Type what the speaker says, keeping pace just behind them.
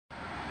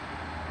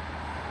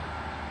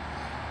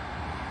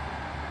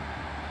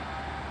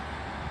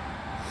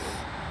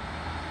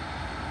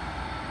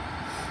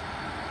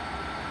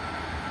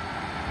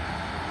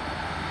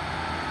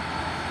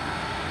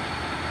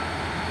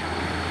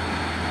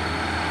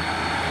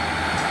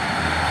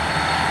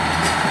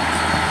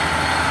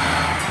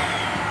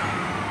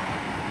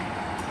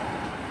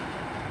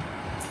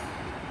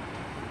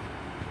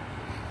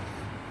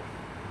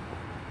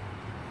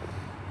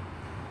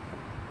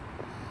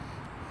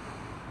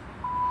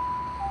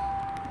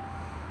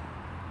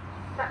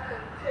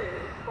platform 2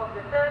 of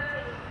the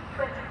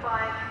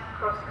 13:25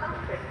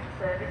 cross-country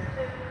service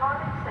to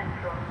Cardiff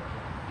Central.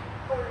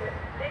 For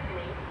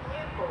Lydney,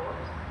 Newport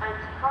and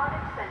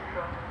Cardiff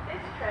Central,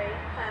 this train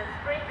has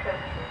 3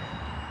 coaches.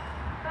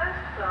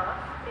 First class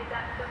is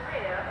at the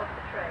rear of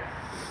the train.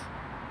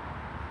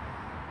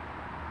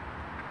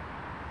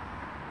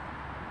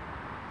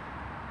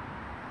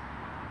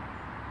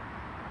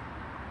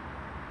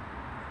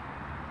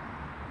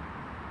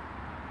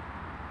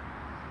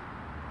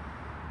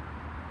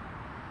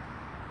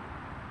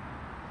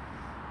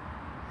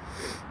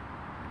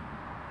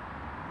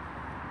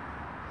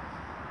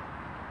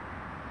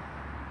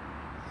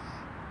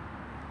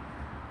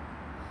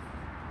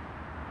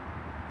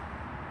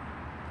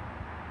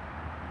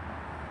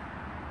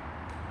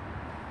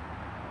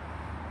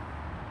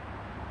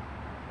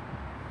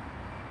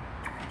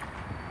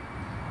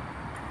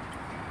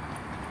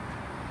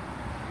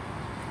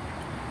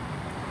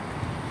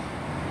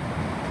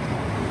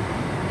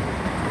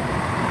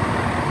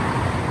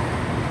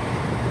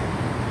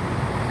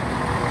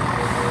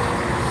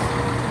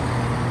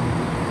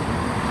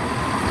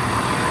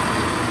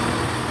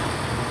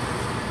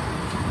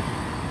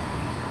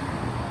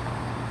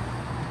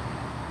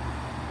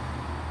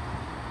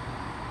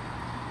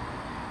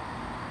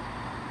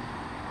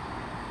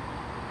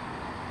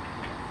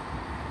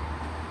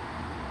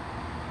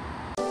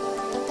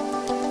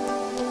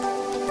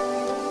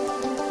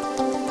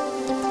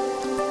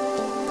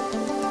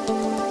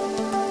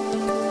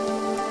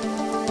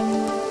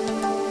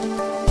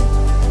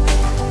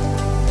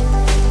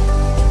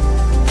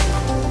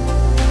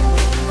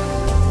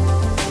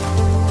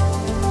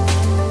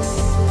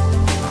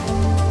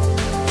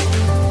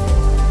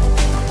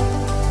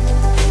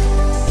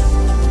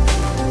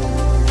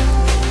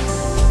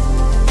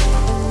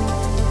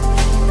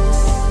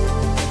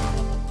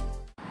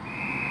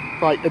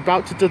 Right,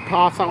 about to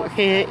depart out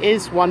here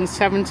is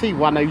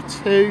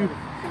 170-102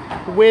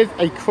 with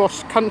a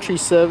cross-country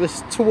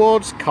service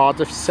towards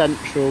Cardiff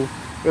Central,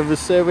 with the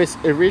service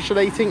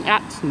originating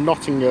at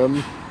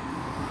Nottingham.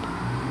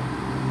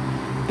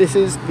 This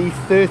is the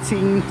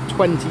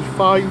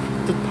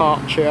 13:25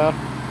 departure.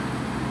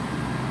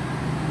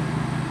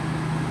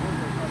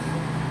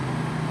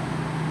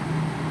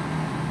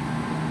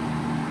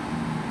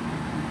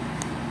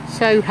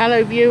 So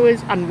hello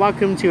viewers, and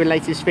welcome to the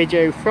latest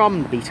video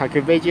from the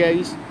B-Taker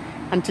Videos,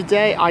 and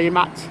today I am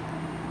at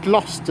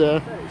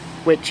Gloucester,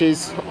 which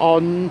is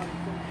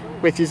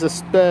a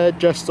spur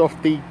just off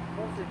the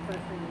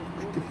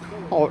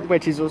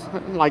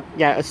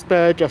a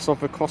spur just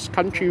off the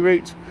cross-country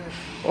route.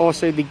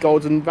 Also the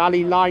Golden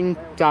Valley line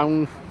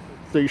down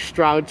through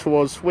Stroud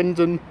towards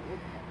Swindon,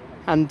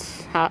 and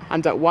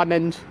at one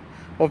end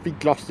of the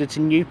Gloucester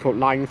to Newport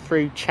line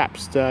through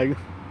Chepstow.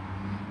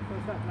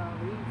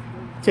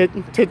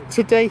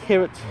 Today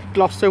here at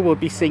Gloucester we'll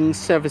be seeing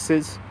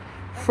services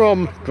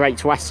from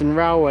Great Western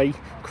Railway,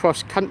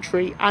 Cross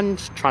Country and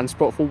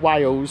Transport for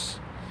Wales.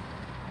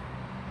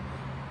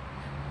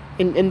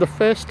 In the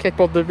first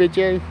clip of the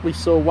video we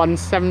saw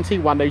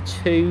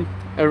 170-102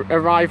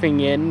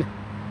 arriving in,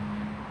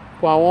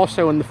 while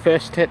also in the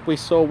first clip we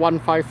saw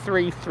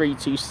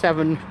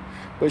 153-327,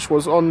 which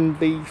was on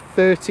the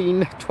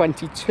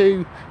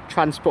 13:22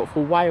 Transport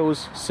for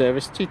Wales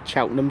service to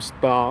Cheltenham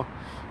Spa,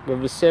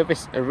 with the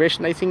service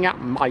originating at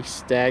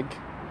Maesteg.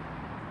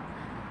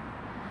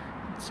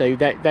 So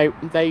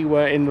they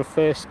were in the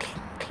first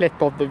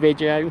clip of the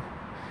video.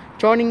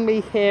 Joining me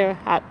here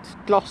at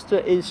Gloucester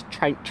is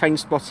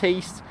TrainSpot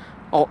East.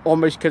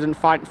 Almost couldn't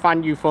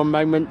find you for a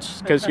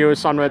moment because you were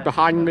somewhere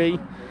behind me.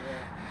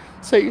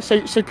 So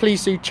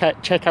please do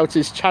check out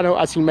his channel,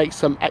 as he makes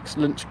some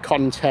excellent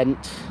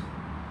content.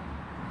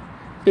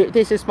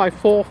 This is my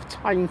 4th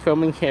time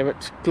filming here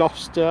at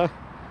Gloucester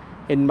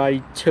in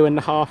my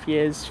 2.5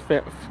 years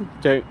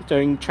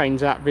doing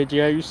Trains Out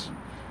videos,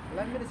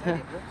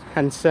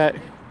 and so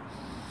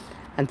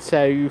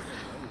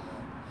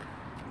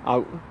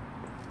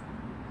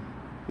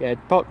yeah,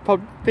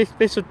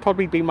 this would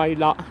probably be my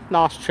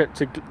last trip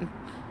to,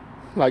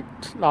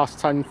 last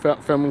time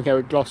filming here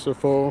at Gloucester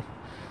for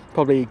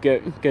probably a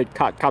good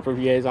couple of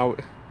years, I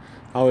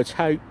would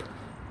hope.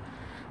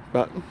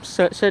 But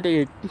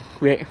certainly a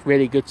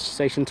really good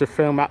station to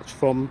film at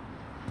from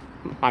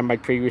my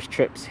previous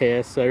trips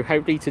here, so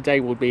hopefully today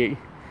will be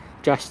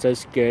just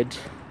as good.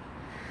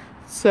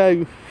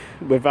 So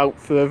without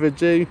further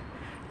ado,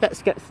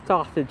 let's get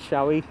started,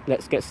 shall we?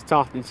 Let's get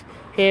started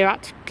here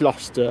at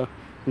Gloucester.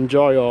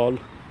 Enjoy all.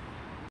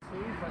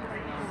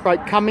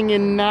 Right, coming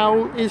in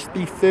now is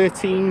the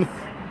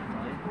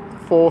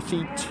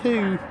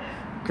 13:42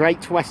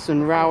 Great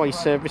Western Railway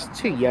service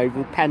to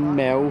Yeovil Pen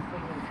Mill,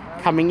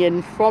 coming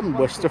in from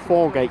Worcester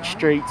Foregate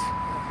Street,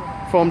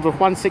 from the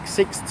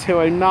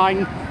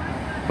 166-209,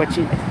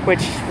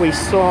 which we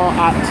saw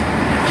at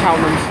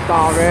Cheltenham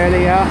Spa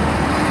earlier.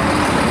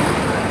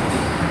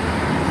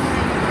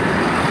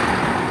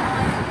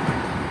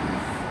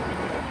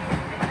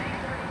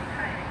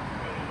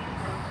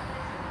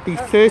 The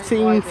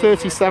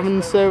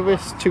 13:37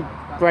 service to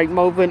Great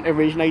Malvern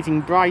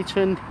originating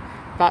Brighton,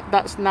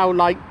 that's now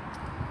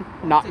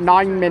not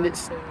 9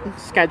 minutes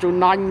scheduled,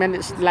 9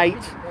 minutes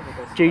late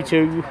due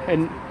to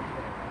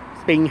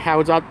being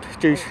held up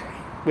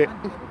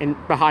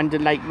behind the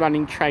late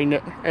running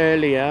train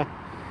earlier.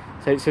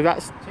 So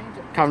that's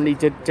currently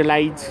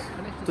delayed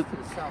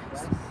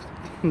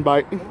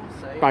by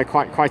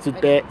quite a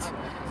bit.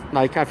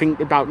 Like I think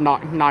about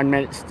 9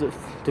 minutes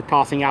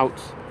departing out.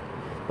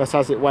 But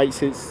as it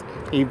waits, it's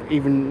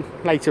even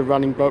later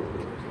running, but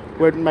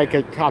would make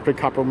a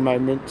couple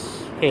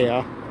moments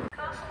here.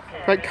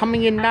 But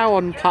coming in now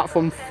on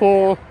platform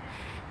 4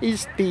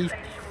 is the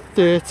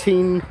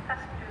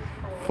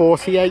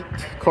 13:48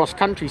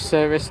 cross-country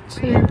service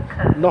to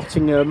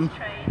Nottingham,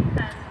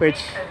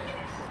 which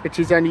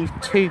is only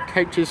 2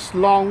 coaches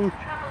long.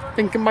 I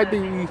think it might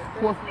be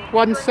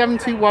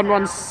 170,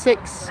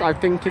 116, I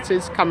think it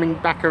is, coming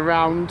back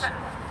around.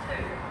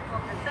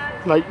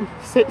 Like,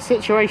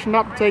 situation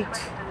update,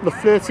 the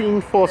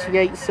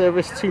 13:48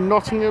 service to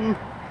Nottingham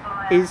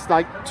is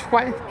like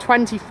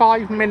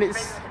 25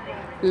 minutes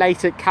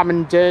late at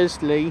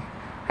Dursley,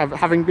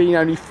 having been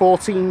only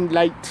 14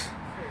 late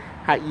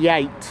at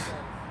Yate.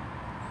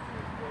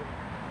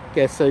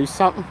 Yeah, so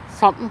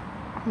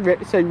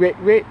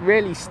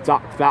really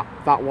stuck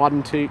that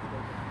one to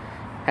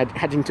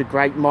heading to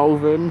Great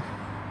Malvern.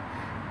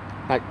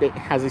 Like,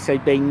 as I say,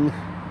 being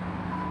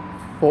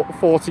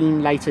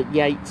 14 late at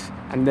Yate,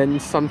 and then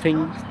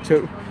something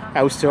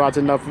else to add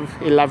another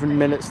 11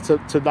 minutes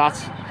to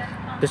that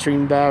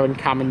between there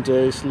and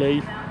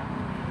Dursley.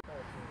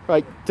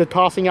 Right,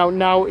 departing out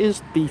now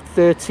is the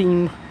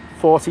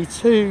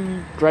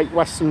 13:42 Great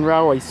Western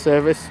Railway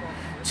service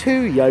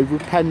to Yeovil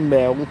Pen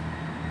Mill.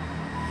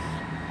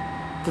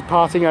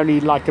 Departing only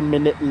like a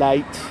minute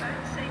late.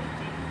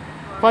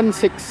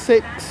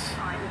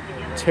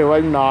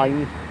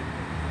 166-209.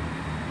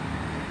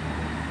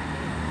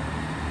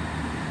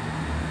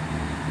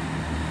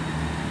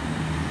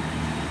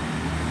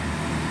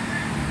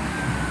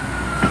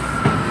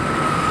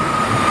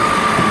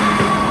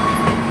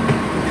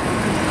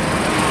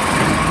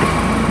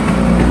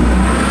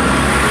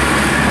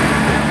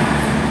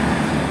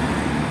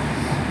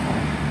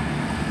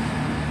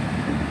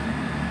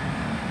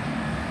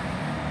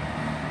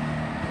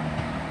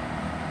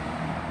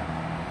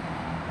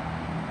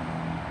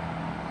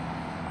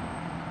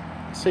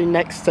 So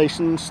next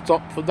station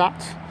stop for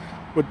that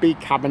would be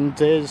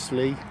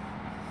Dursley,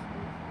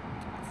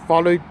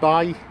 followed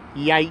by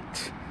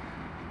Yate,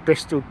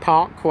 Bristol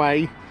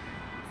Parkway,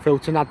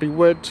 Filton Abbey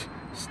Wood,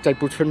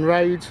 Stapleton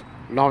Road,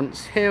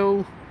 Lawrence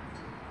Hill,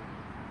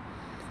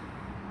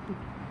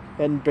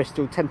 then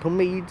Bristol Temple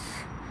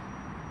Meads,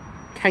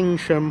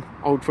 Keynsham,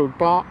 Oldfield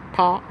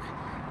Park,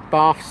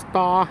 Bath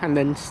Spa, and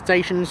then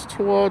stations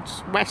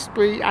towards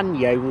Westbury and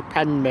Yeovil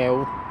Pen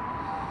Mill.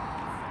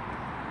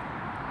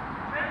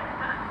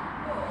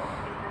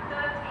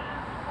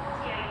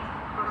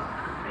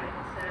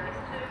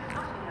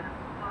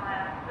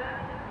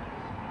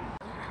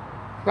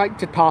 Right,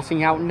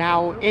 departing out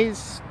now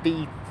is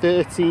the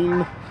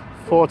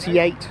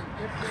 13:48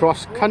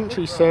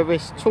 cross-country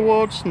service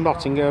towards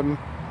Nottingham.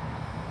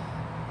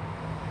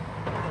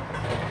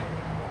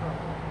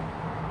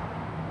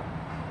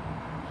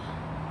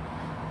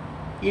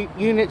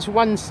 Units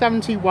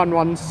 170,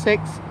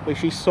 116,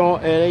 which we saw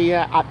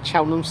earlier at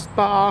Cheltenham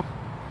Spa,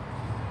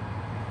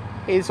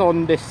 is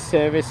on this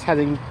service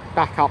heading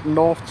back up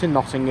north to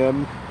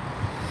Nottingham.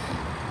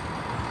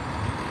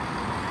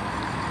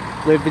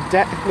 With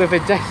a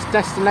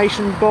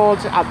destination board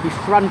at the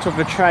front of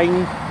the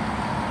train,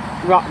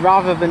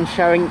 rather than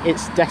showing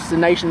its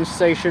destination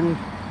station,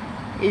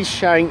 is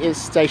showing its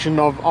station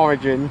of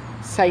origin.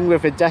 Same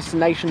with a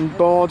destination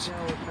board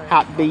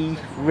at the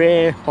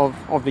rear of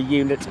the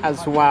unit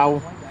as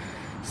well,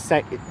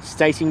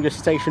 stating the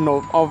station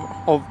of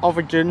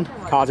origin,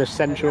 Cardiff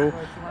Central,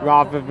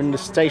 rather than the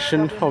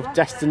station of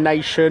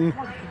destination,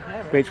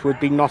 which would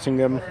be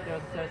Nottingham.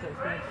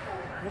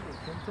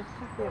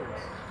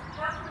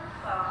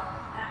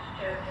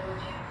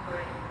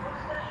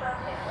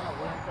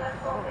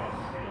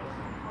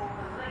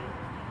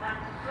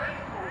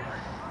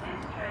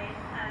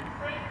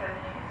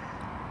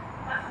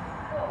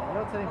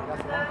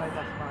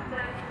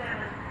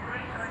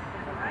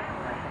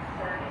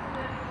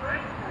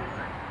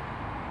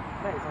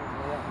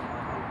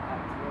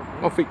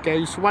 Off it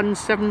goes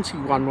 170,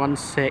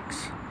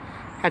 116,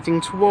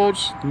 heading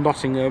towards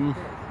Nottingham.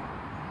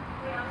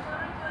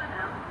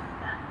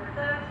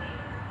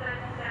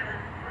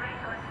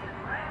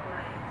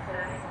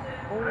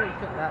 Oh, look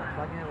at that,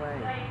 plugging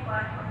away.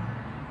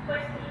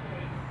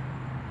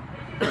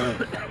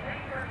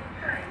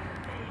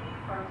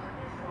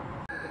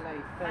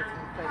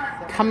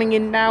 Coming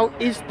in now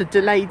is the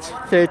delayed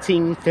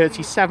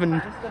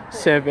 13:37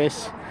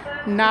 service,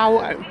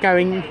 now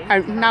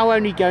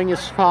only going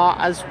as far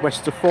as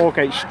Wester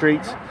Foregate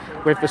Street,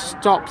 with the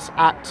stops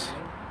at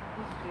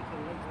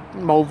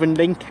Malvern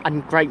Link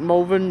and Great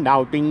Malvern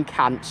now being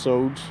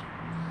cancelled,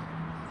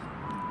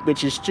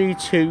 which is due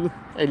to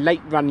a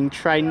late running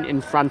train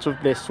in front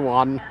of this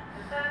one.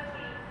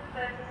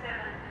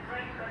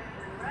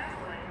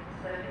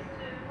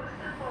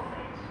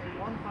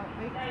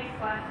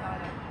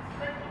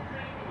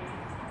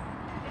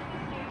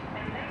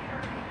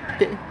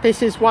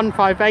 This is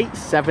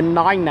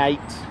 158798.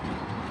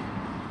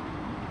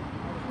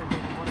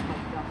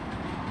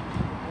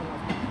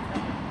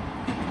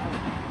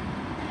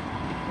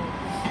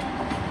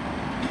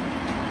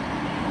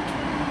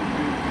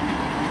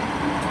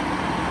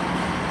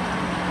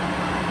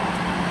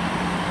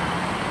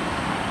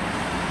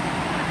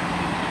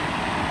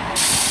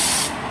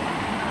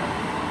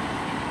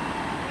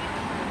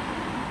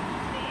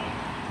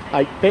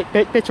 Like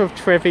bit of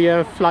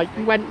trivia, like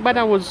when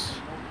I was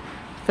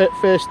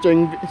first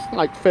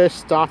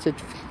started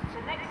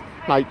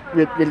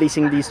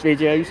releasing these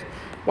videos,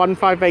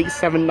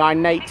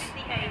 158798,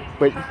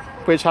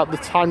 which at the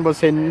time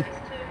was in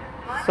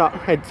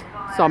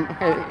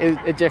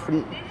a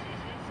different,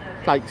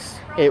 like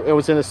it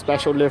was in a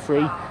special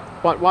livery.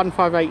 But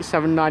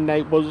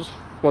 158798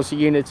 was the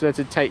unit that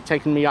had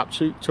taken me up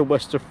to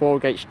Worcester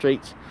Foregate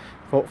Street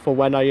for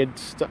when I had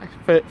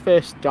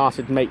first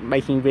started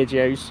making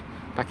videos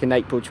back in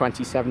April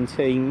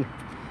 2017.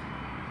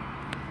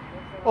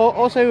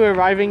 Also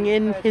arriving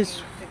in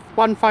is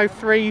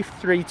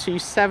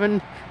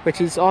 153327,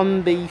 which is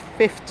on the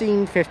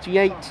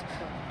 1558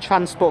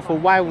 Transport for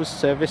Wales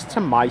service to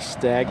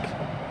Maesteg,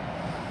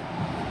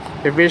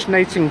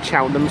 originating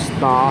Cheltenham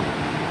Spa.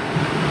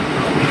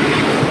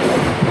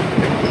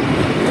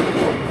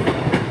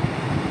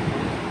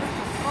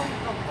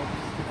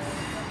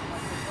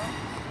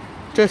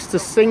 Just a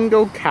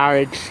single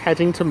carriage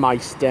heading to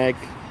Maesteg.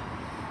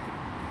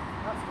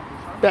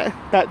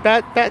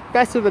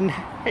 Better than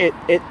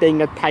it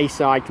being a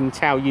pacer, I can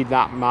tell you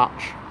that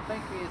much.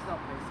 Thankfully it's not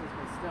pacers,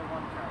 but it's still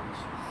one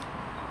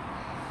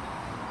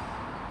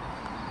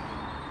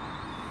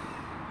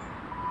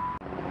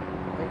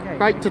carriage. Okay,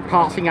 Right,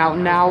 departing out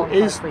now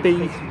is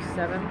the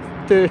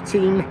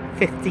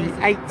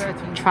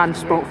 1358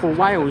 Transport for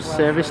Wales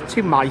service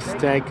to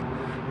Maesteg.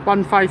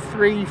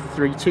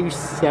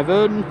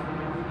 153327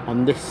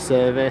 on this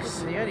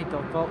service. The only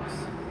dog box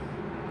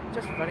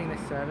just running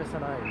this service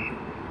alone.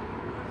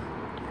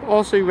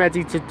 Also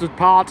ready to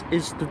depart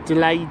is the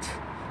delayed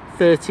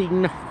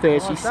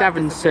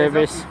 1337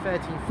 service,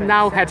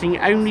 now heading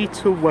only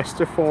to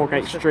Worcester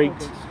Foregate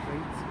Street,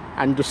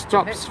 and the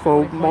stops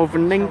for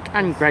Malvern Link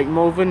and Great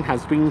Malvern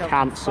has been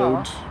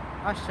cancelled.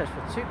 Ashchurch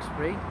for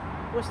Tewkesbury,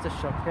 Worcester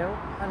Shop Hill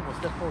and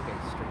Worcester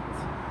Foregate Street.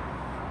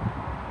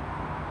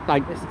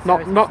 Like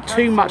not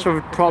too much of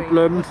a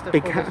problem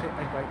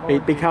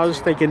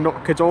because they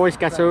could always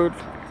get a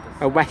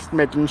West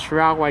Midlands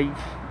Railway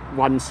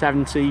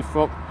 170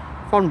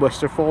 from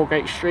Worcester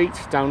Foregate Street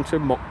down to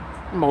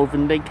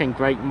Malvern Link and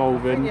Great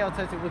Malvern. I think the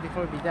alternative would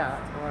probably be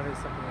that, or if it's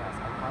something else.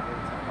 I can't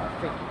really tell, but I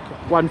think it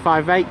could be.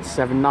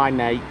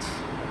 158798. Let's do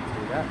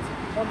that.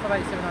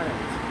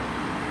 158798.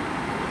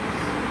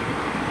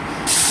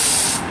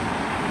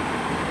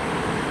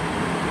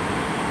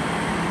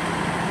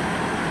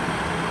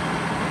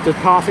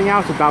 Departing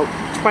out about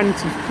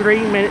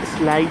 23 minutes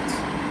late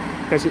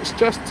because it's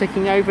just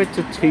ticking over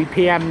to 2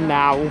 PM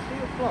now. 2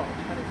 o'clock,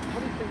 and it's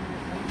 23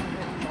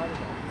 minutes by the way.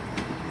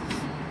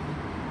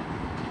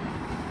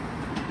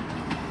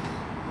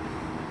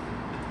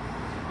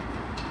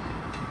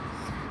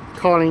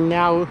 Calling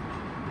now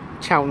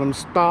Cheltenham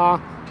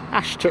Spa,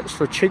 Ashchurch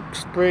for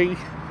Tewkesbury,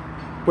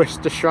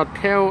 Worcester Shop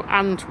Hill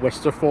and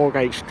Worcester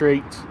Foregate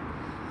Street.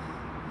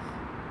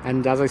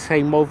 And as I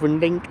say, Malvern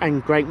Link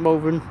and Great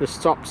Malvern, the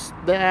stops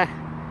there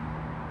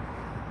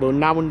will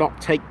now not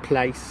take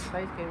place.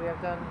 Basically, we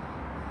have done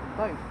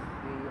both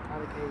the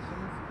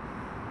allocations.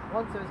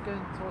 One service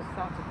going towards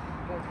Southampton,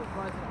 going towards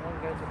Brighton, and one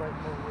going to Great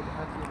Malvern with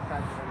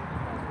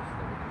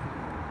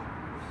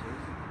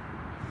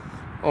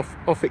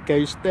anti-impact. Off it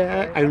goes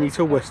there, only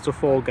to Worcester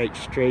Foregate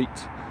Street.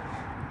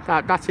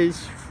 That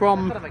is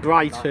from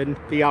Brighton,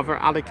 the other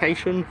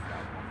allocation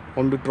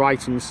on the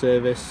Brighton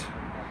service.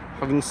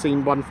 Having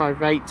seen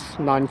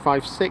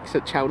 158956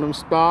 at Cheltenham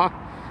Spa,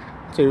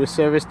 to a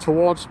service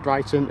towards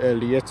Brighton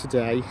earlier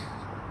today.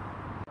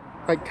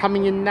 Right,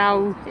 coming in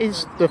now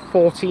is the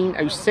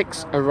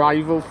 1406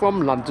 arrival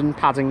from London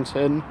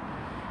Paddington,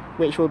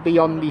 which will be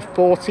on the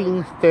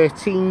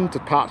 1413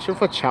 departure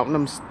for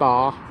Cheltenham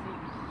Spa.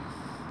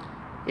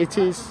 It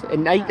is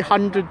an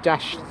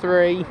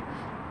 800-3,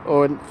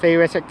 or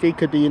theoretically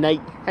could be an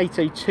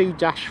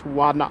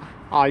 802-1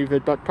 either,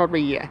 but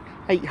probably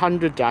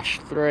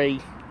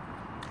 800-3.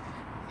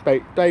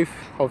 Both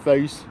of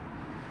those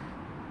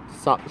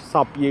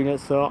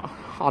sub-units are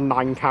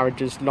 9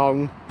 carriages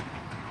long,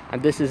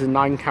 and this is a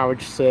 9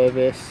 carriage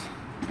service.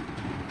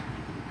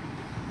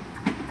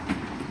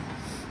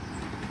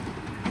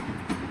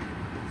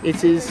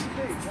 It is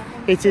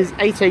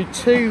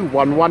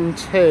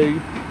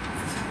 802112,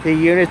 the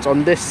unit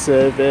on this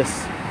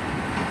service.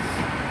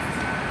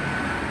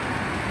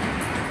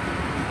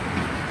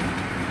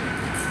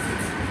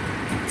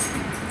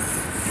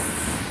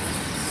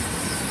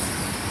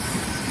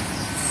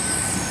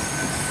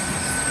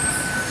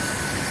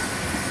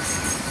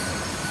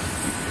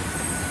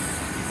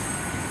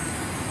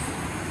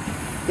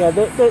 Yeah,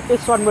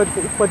 this one would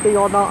be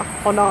on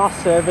our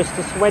service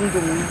to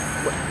Swindon,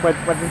 when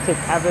it's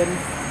Kevin.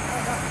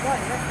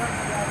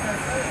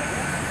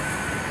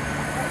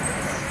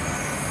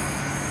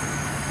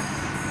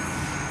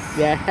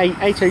 Yeah,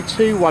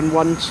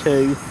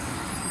 802112.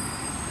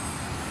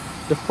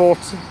 The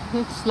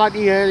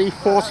slightly early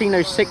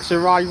 1406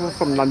 arrival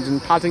from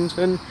London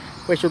Paddington,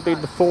 which will be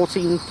the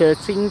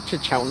 1413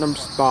 to Cheltenham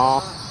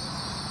Spa,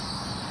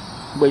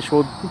 which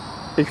will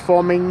be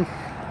forming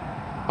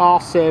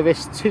our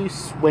service to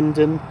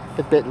Swindon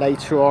a bit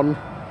later on,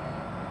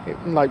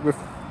 like with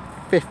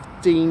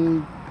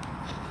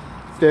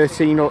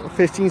 1513 or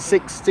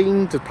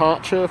 1516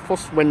 departure for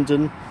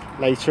Swindon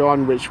later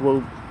on, which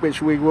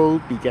we will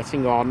be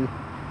getting on.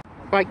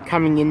 Right,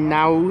 coming in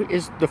now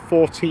is the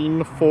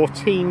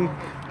 1414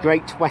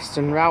 Great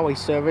Western Railway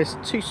service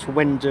to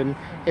Swindon,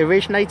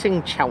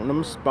 originating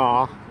Cheltenham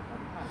Spa.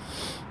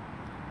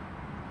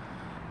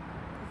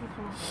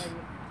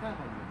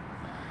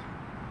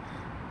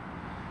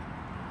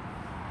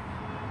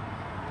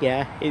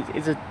 Yeah,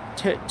 it's a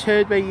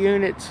turbo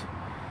unit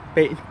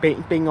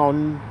being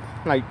on,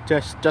 like,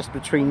 just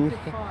between.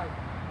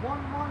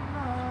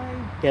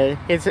 Yeah,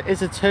 it's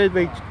a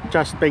turbo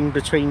just being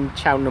between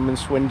Cheltenham and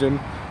Swindon.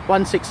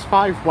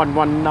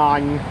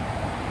 165119.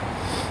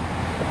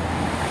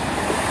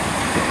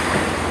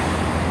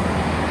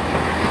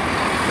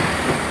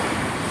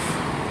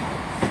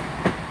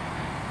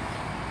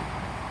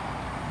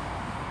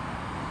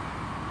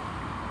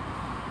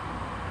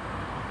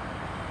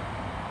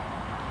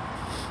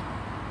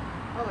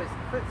 Oh, it's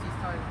Fritzy's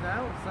time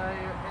now, so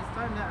it's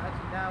time that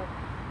actually now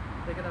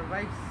they're going to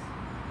race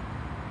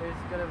who's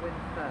going to win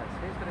first.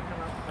 Who's going to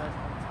come out first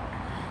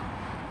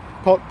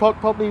on top?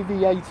 Probably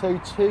the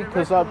 802,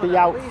 because they'll be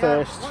out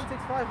first.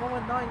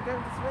 165119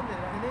 going to Swindon,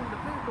 and in the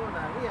blue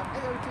corner we have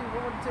 802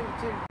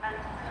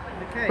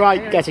 122.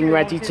 Right, getting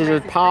ready to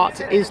depart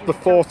is the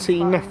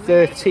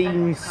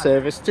 1413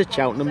 service to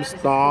Cheltenham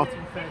Spa,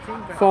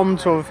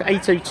 formed of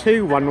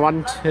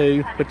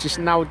 802112, which is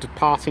now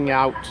departing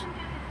out.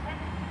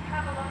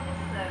 Travel on this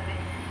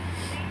service,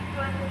 please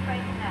join the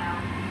train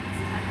now and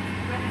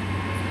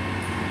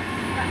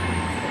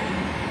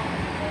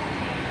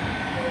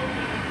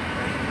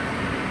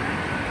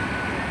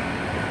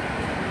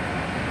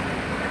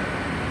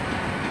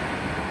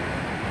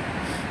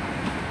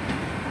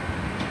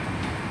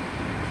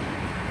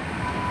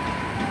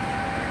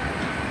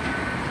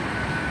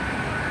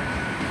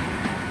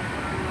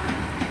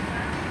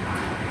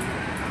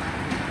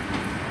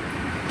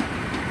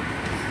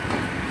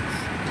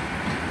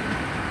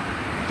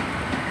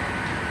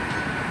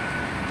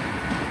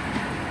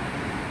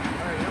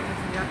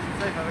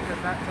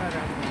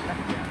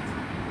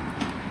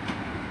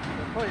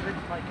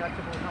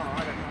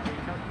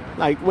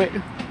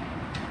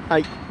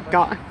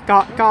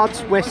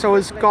Guard's whistle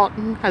has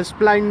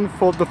blown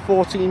for the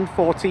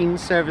 1414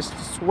 service to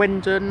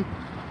Swindon.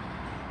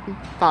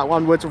 That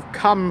one would have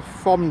come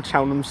from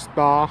Cheltenham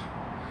Spa,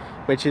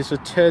 which is a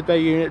turbo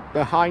unit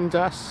behind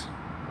us.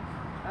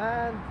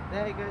 And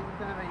there goes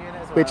the turbo unit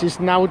as well. Which is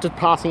now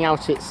departing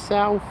out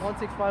itself.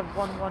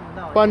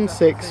 165119.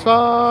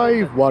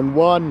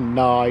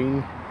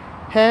 165119,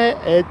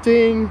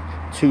 heading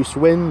to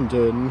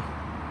Swindon.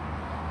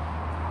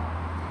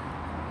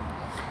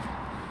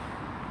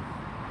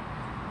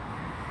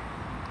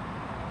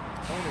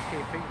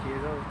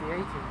 The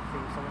 18th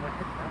thing's on my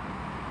head now.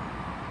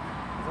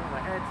 It's on my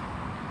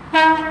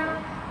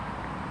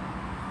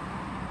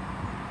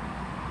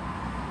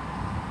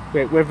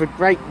head. With a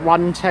great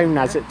one tone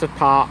as it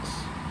departs.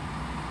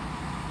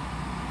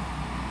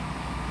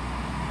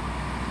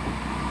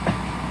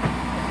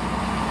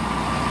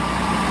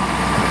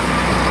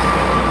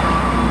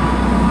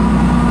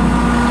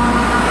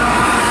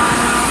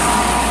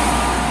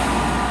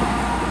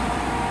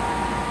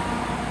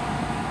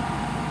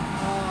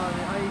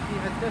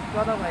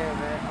 Got away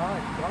with it. Oh,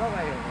 it's got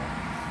away with it.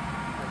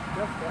 It's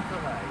just got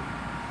away.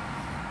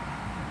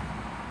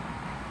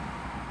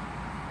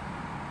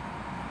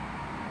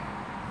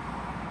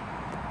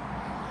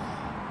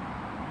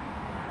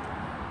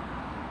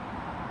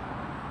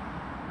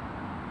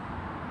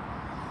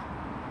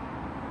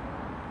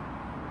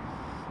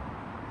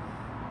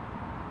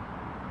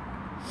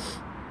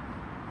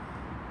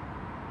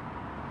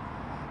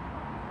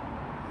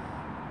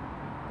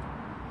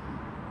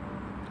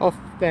 Off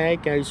there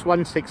goes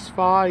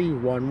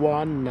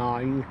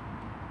 165119.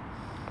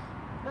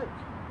 Look,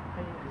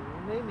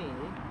 Mimi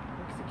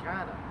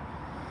Mexicana.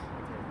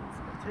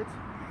 Spotted.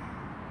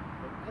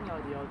 Any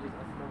ideologies? I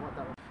don't know what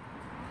that was.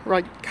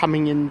 Right,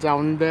 coming in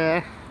down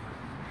there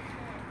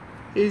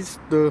is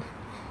the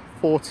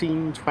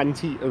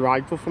 1420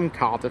 arrival from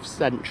Cardiff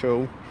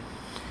Central,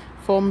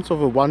 formed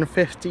of a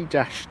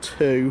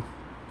 150-2,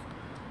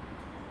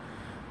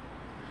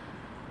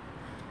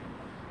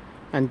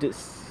 and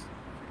it's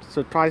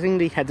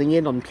surprisingly heading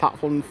in on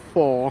platform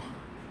 4.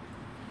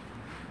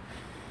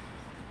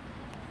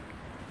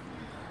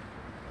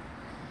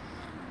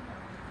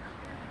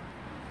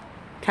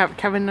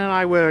 Kevin and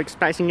I were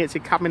expecting it to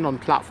come in on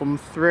platform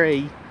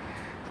 3,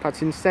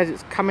 but instead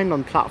it's coming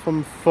on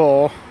platform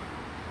 4,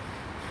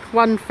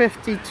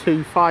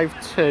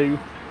 15252.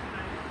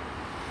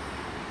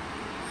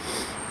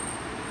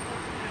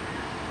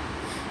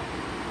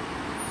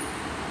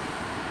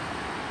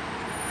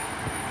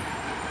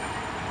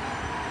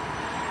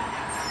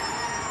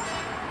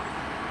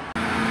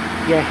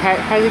 Yeah,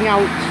 heading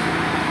out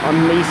on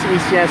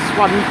ECS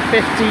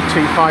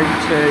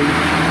 15252.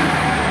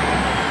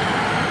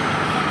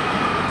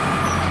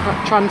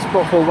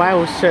 Transport for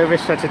Wales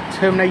service that had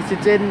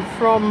terminated in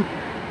from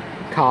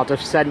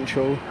Cardiff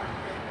Central.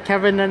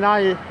 Kevin and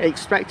I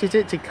expected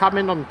it to come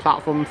in on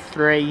platform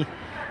 3,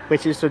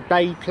 which is the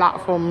bay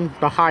platform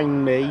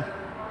behind me,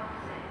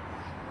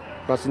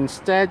 but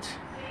instead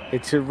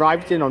it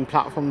arrived in on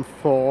platform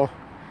 4,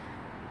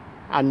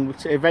 and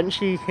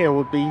eventually it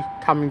will be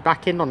coming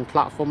back in on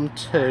platform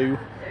 2,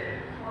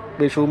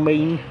 which will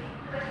mean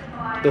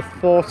the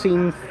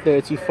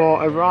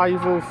 14:34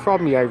 arrival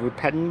from Yeovil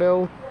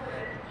Penmill,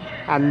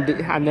 and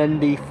then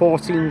the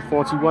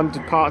 14:41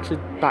 departure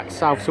back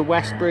south to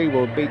Westbury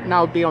will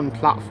now be on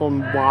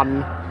platform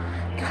 1.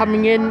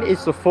 Coming in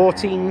is the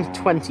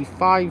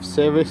 14:25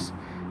 service,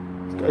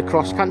 a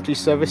cross-country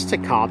service to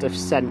Cardiff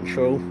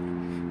Central,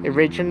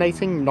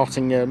 originating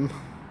Nottingham.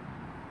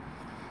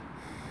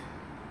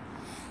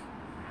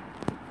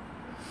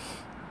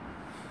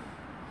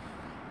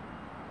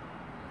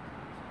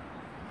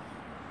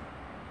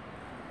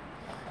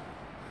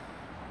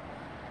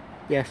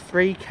 Yeah,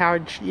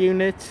 3-carriage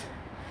unit.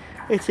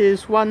 It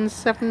is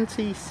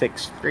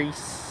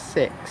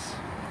 17636.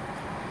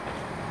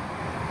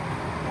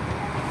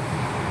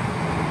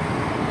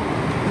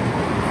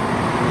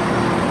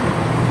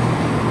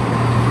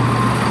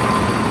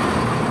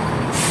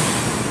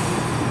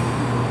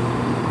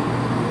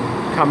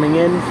 Coming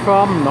in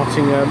from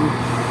Nottingham.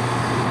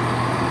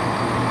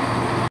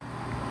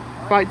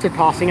 Right,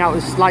 departing out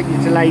is slightly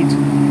delayed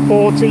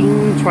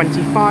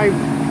 14:25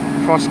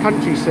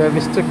 cross-country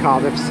service to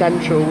Cardiff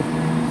Central,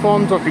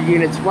 formed of the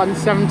units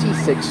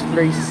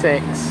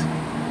 17636.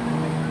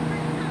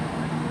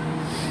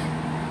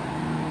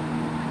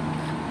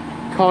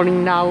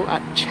 Calling now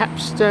at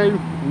Chepstow,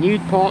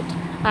 Newport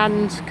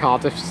and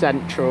Cardiff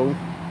Central.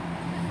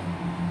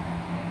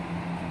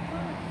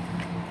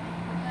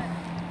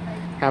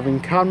 Having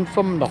come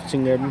from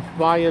Nottingham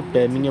via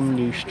Birmingham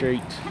New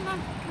Street.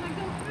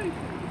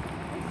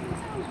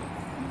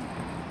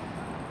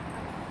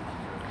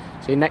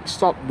 So your next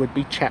stop would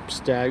be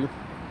Chepstow.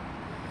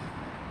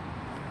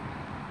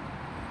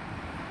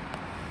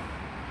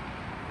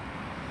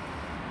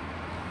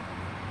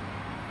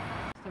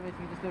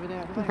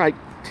 Right,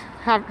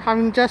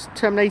 having just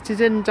terminated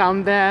in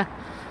down there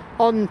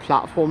on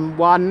platform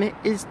 1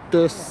 is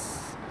the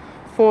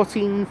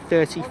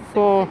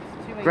 14:34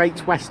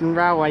 Great Western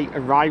Railway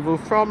arrival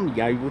from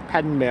Yeovil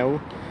Penmill,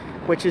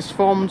 which is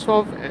formed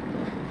of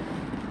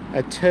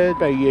a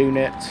turbo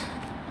unit,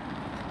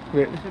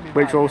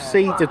 which we'll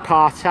see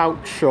depart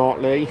out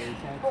shortly.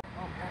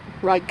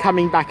 Right,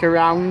 coming back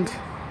around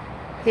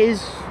it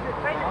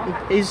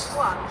is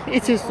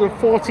the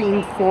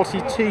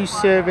 14:42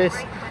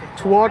 service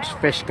towards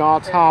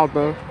Fishguard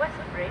Harbour,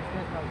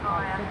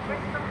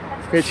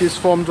 which is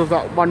formed of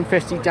that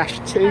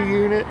 150-2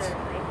 unit.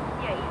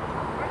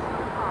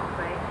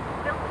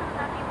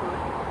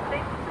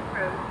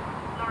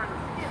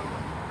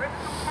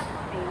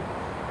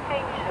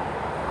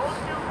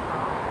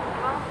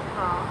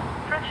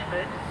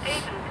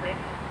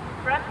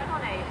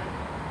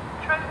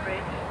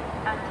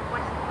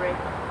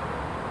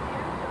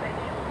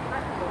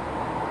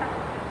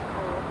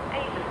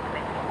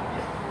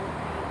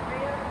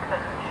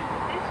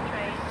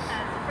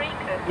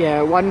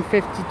 Yeah,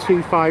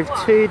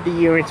 15252, the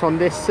unit on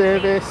this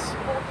service.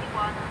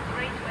 41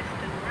 Great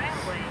Western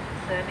Railway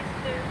service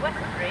to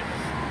Westbury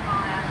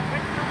via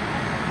Bristol.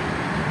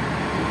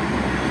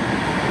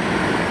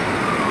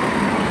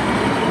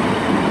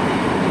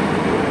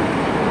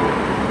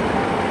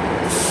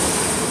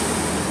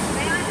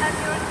 May I have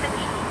your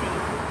attention,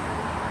 please?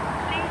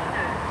 Please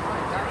note, to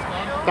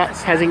ensure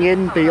That's heading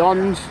in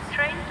beyond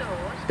train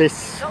doors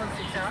this, not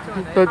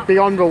shut. but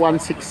beyond the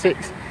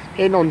 166,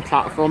 in on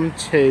platform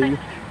 2.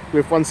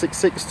 With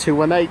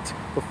 166-218,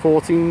 the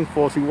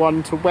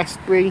 14:41 to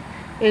Westbury,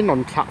 in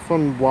on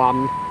platform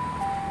 1.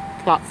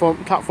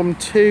 Platform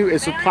 2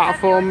 is a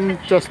platform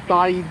just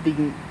by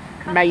the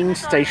main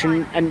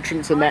station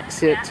entrance and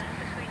exit,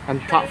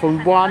 and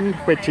platform 1,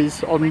 which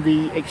is on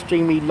the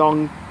extremely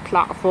long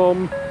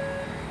platform,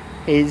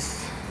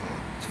 is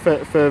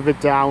further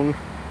down.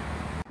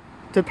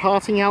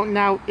 Departing out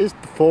now is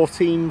the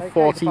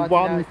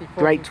 14:41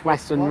 Great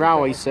Western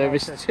Railway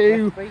service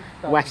to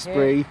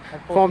Westbury,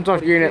 formed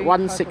of unit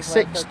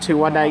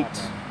 166-218.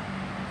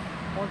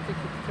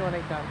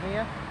 166-218 down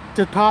here.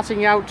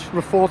 Departing out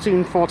the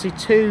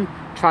 14:42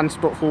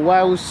 Transport for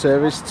Wales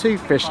service to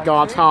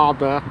Fishguard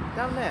Harbour.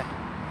 Down there.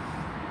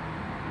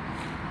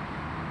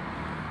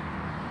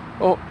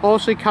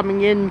 Also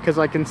coming in, because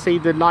I can see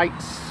the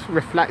lights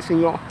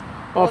reflecting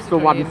off the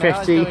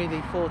 150,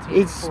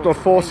 it's the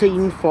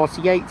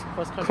 14:48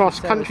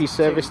 cross-country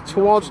service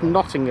towards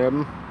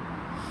Nottingham.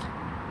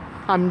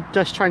 I'm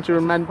just trying to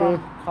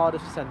remember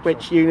Cardiff Central.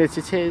 which unit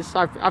it is.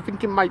 I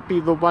think it might be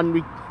the one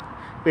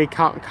we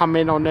can't come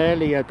in on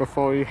earlier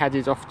before we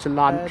headed off to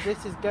lunch.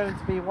 This is going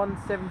to be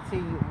 170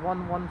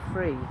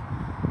 113.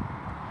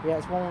 Yeah,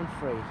 it's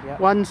 113. Yeah.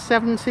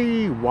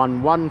 170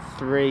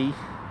 113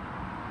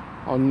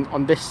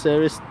 on this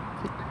service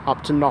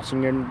up to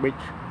Nottingham,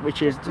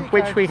 which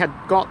we had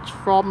got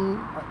from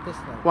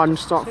one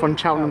stop from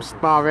Cheltenham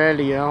Spa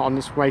earlier on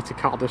its way to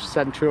Cardiff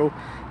Central.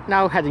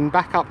 Now heading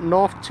back up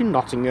north to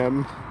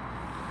Nottingham.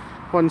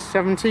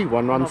 170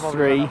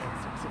 113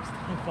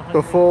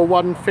 before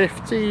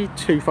 150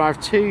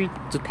 252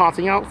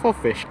 departing out for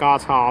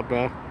Fishguard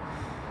Harbour.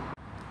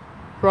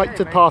 Right,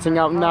 departing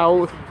out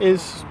now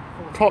is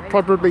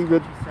probably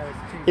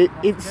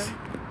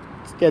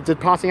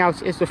departing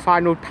out is the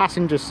final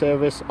passenger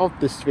service of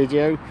this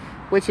video,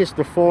 which is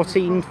the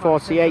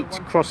 1448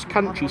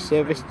 cross-country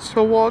service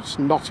towards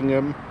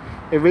Nottingham,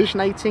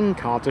 originating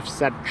Cardiff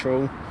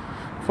Central,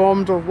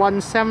 formed of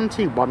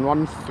 170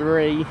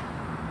 113.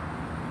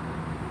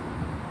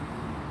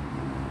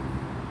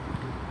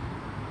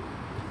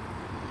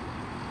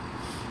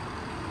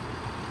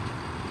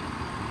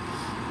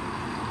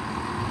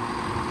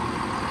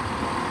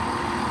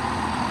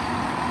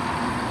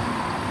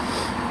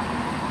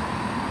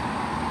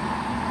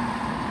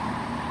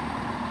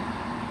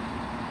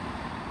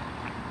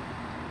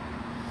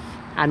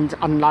 And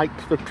unlike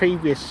the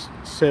previous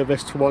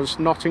service towards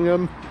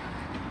Nottingham,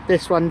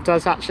 this one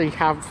does actually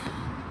have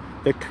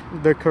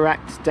the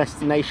correct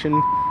destination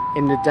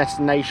in the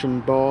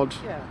destination board.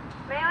 Yeah.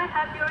 May I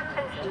have your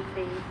attention,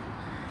 please?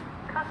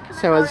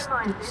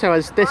 So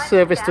as this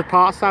service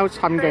departs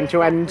out, I'm going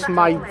to end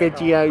my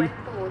video.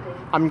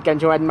 I'm going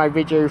to end my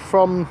video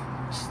from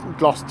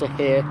Gloucester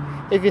here.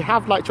 If you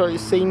have liked what you've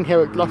seen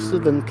here at Gloucester,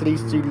 then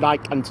please do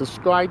like and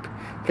subscribe.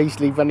 Please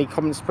leave any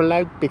comments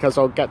below, because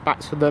I'll get back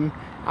to them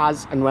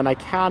as and when I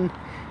can,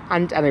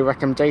 and any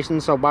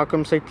recommendations are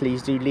welcome, so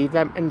please do leave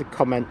them in the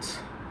comments.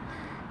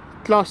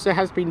 Gloucester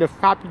has been a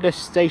fabulous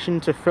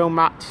station to film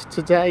at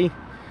today.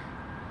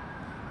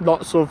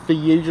 Lots of the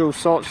usual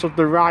sorts of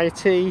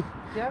variety.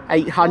 Yeah,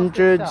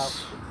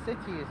 800s,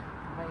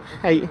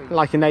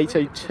 like an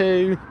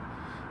 802,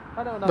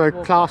 the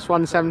Class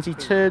 170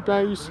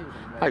 turbos,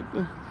 like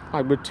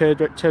with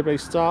turbo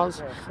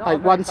stars,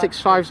 like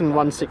 165s and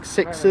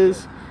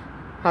 166s,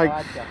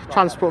 like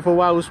Transport for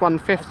Wales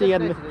 150,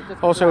 and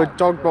also a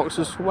dog box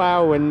as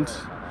well, and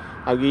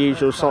like the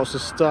usual sorts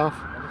of stuff.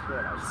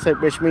 So,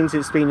 which means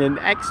it's been an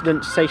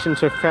excellent station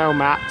to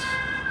film at,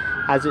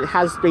 as it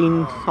has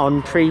been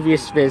on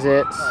previous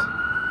visits.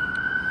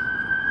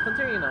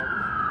 Continuing on,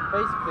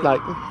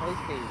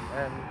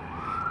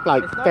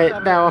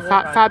 there are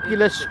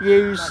fabulous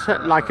views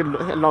like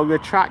along the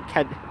track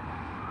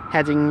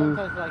heading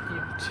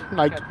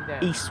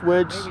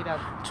eastwards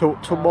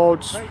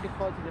towards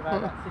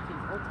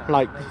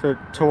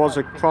towards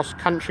a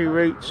cross-country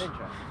route.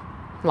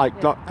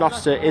 Like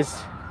Gloucester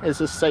is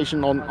a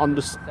station on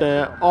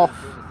the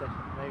off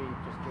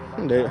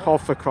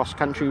a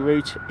cross-country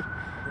route,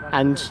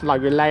 and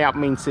like the layout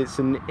means it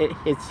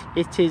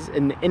is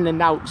an in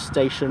and out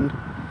station.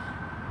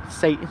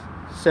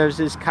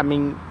 Services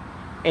coming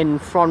in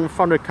from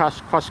a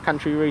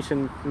cross-country route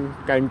and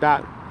going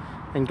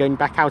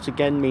back out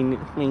again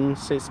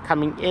means it's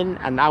coming in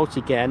and out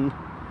again.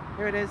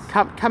 Here it is.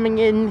 Coming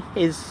in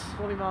is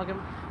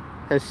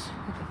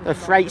a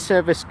freight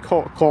service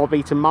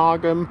Corby to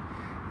Margam,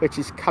 which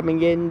is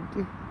coming in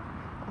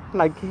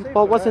like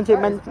what wasn't it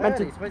meant to?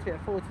 It's supposed to be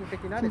at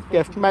 14:59.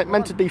 Yeah,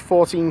 meant to be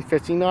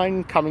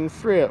 14:59, coming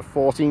through at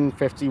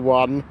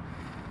 14:51.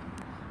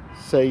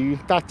 So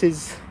that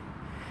is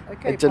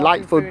a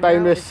delightful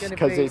bonus,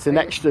 because it's an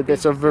extra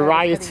bit of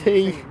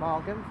variety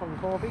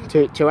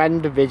to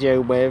end the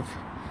video with.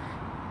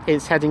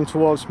 It's heading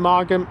towards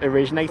Margam,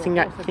 originating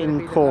at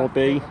King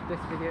Corby.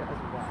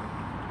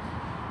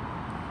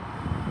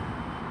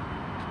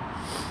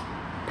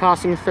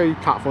 Passing through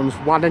platforms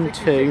 1 and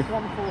 2.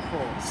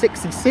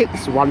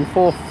 66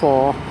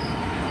 144.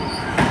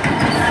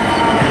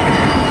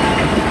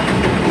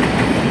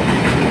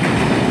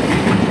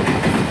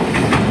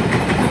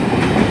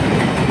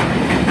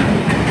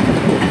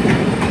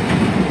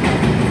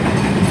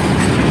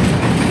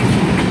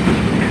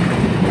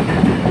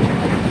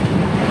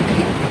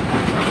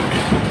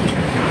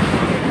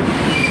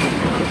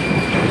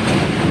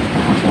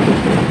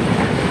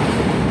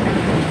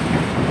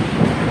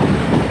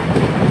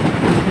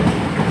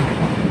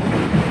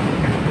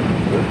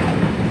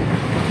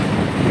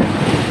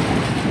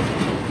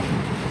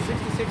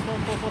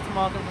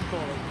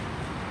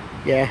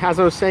 Yeah, as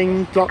I was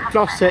saying,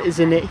 Gloucester is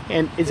an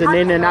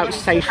in and out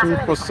station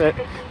for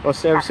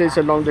services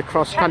along the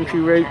cross-country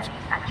route,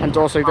 and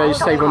also those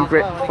say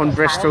from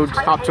Bristol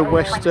up to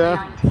Worcester,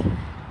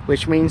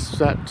 which means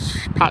that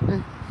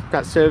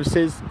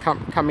services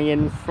coming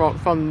in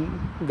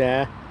from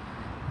there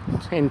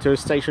into a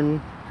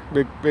station,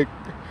 the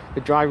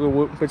driver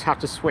would have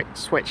to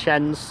switch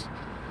ends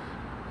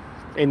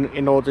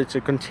in order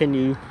to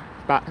continue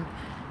back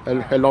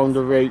along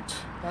the route.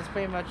 That's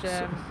pretty much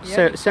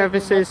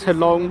Services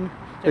along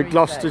the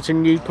Gloucester to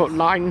Newport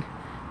line,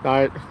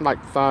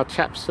 like via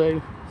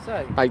Chepstow,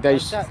 like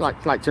those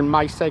like to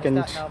Maesteg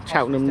and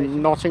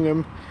Cheltenham,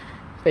 Nottingham.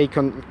 They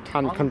can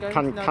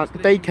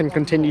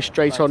continue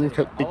straight on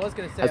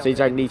as they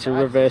don't need to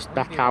reverse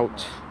back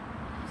out.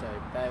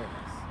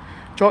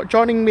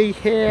 Joining me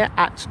here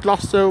at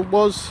Gloucester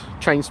was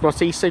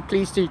TrainSpot East, so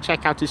please do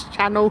check out his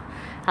channel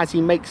as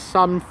he makes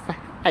some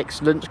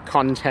excellent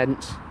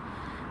content.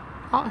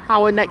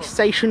 Our next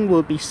station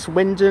will be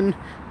Swindon.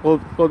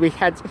 We'll be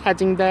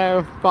heading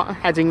there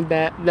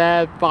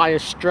via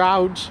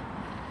Stroud.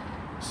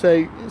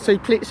 So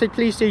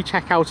please do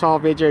check out our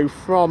videos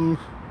from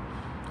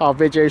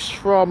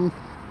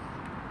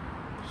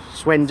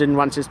Swindon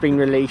once it's been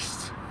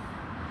released.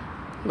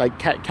 Like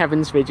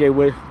Kevin's video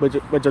would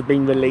have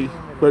been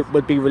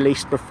would be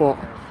released before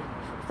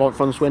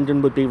from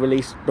Swindon would be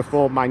released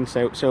before mine,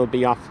 so it'll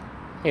be up.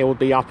 It will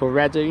be up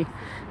already.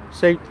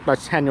 So,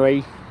 but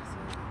anyway,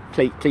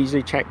 please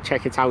do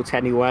check it out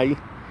anyway.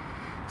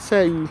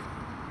 So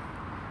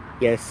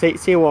yeah, see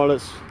you all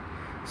at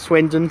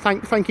Swindon.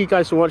 Thank you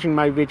guys for watching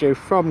my video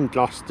from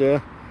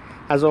Gloucester.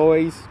 As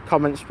always,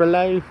 comments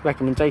below,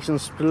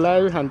 recommendations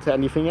below, and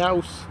anything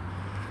else.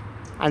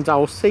 And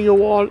I'll see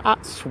you all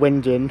at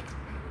Swindon.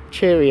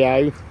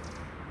 Cheerio.